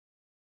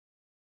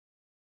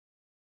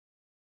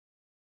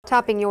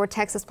Topping your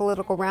Texas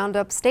political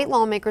roundup, state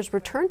lawmakers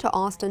returned to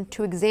Austin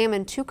to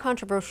examine two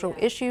controversial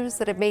issues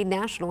that have made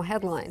national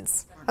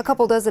headlines. A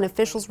couple dozen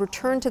officials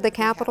returned to the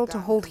Capitol to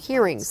hold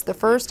hearings. The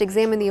first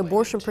examined the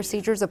abortion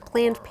procedures of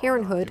Planned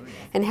Parenthood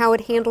and how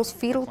it handles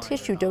fetal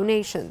tissue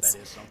donations.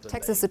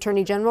 Texas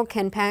Attorney General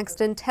Ken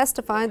Paxton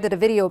testified that a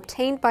video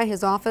obtained by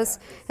his office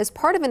as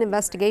part of an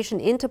investigation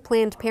into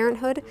Planned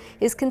Parenthood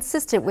is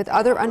consistent with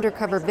other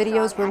undercover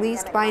videos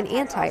released by an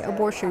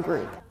anti-abortion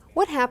group.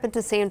 What happened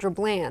to Sandra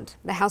Bland?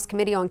 The House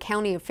Committee on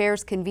County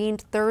Affairs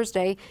convened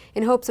Thursday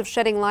in hopes of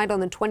shedding light on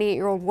the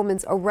 28-year-old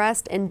woman's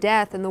arrest and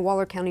death in the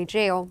Waller County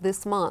Jail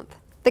this month.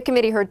 The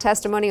committee heard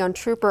testimony on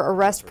trooper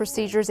arrest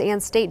procedures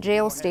and state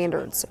jail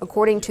standards.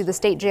 According to the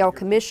State Jail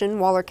Commission,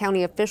 Waller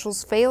County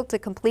officials failed to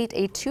complete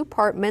a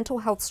two-part mental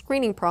health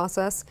screening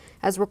process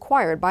as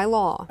required by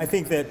law. I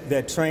think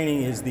that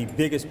training is the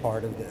biggest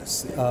part of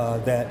this.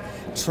 That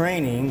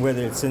training,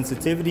 whether it's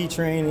sensitivity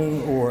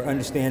training or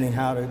understanding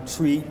how to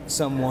treat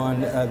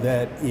someone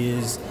that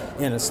is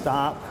in a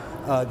stop,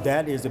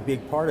 that is a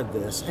big part of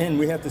this. And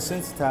we have to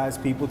sensitize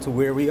people to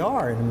where we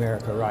are in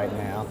America right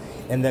now,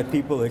 and that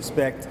people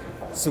expect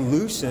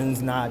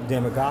solutions, not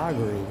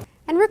demagoguery.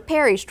 And Rick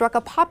Perry struck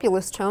a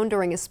populist tone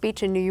during a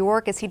speech in New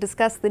York as he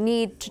discussed the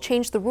need to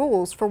change the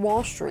rules for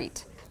Wall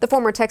Street. The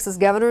former Texas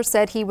governor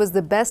said he was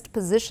the best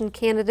positioned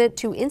candidate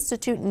to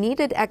institute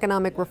needed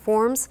economic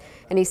reforms,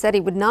 and he said he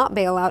would not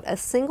bail out a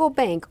single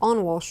bank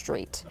on Wall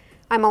Street.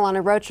 I'm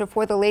Alana Rocha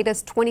for the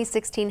latest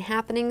 2016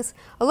 happenings,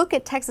 a look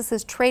at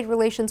Texas's trade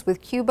relations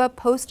with Cuba,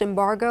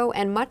 post-embargo,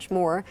 and much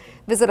more.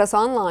 Visit us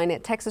online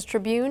at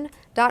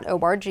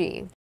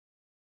texastribune.org.